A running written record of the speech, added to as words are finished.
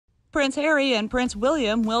Prince Harry and Prince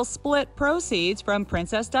William will split proceeds from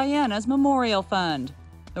Princess Diana's memorial fund.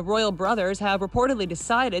 The royal brothers have reportedly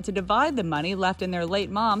decided to divide the money left in their late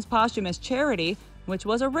mom's posthumous charity, which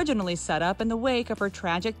was originally set up in the wake of her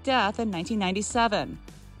tragic death in 1997.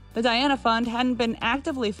 The Diana Fund hadn't been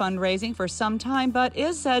actively fundraising for some time, but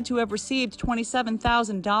is said to have received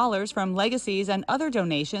 $27,000 from legacies and other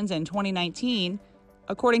donations in 2019.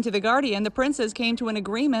 According to The Guardian, the princes came to an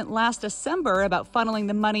agreement last December about funneling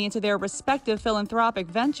the money into their respective philanthropic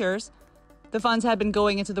ventures. The funds had been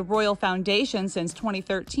going into the Royal Foundation since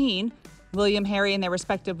 2013. William, Harry, and their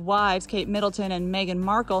respective wives, Kate Middleton and Meghan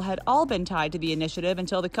Markle, had all been tied to the initiative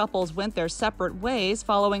until the couples went their separate ways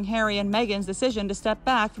following Harry and Meghan's decision to step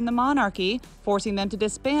back from the monarchy, forcing them to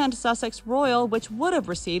disband Sussex Royal, which would have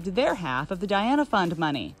received their half of the Diana Fund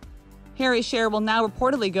money. Harry's share will now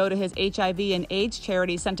reportedly go to his HIV and AIDS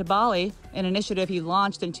charity Sentebale, an initiative he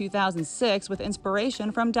launched in 2006 with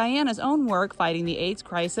inspiration from Diana's own work fighting the AIDS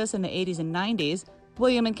crisis in the 80s and 90s.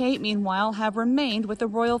 William and Kate, meanwhile, have remained with the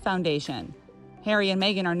Royal Foundation. Harry and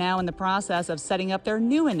Meghan are now in the process of setting up their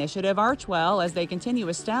new initiative, Archwell, as they continue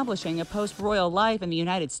establishing a post-royal life in the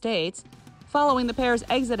United States. Following the pair's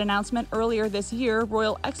exit announcement earlier this year,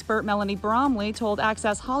 royal expert Melanie Bromley told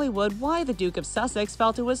Access Hollywood why the Duke of Sussex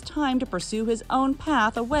felt it was time to pursue his own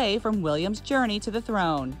path away from William's journey to the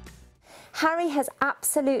throne. Harry has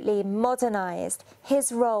absolutely modernised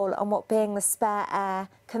his role on what being the spare heir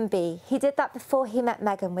can be. He did that before he met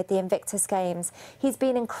Meghan with the Invictus Games. He's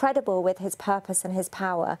been incredible with his purpose and his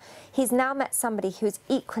power. He's now met somebody who's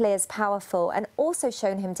equally as powerful and also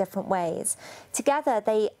shown him different ways. Together,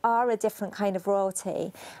 they are a different kind of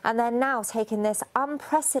royalty, and they're now taking this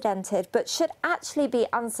unprecedented but should actually be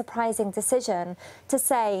unsurprising decision to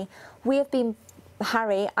say,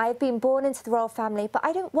 Harry, I've been born into the royal family, but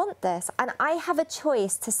I don't want this, and I have a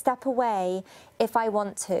choice to step away if I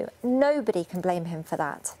want to. Nobody can blame him for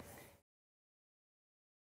that.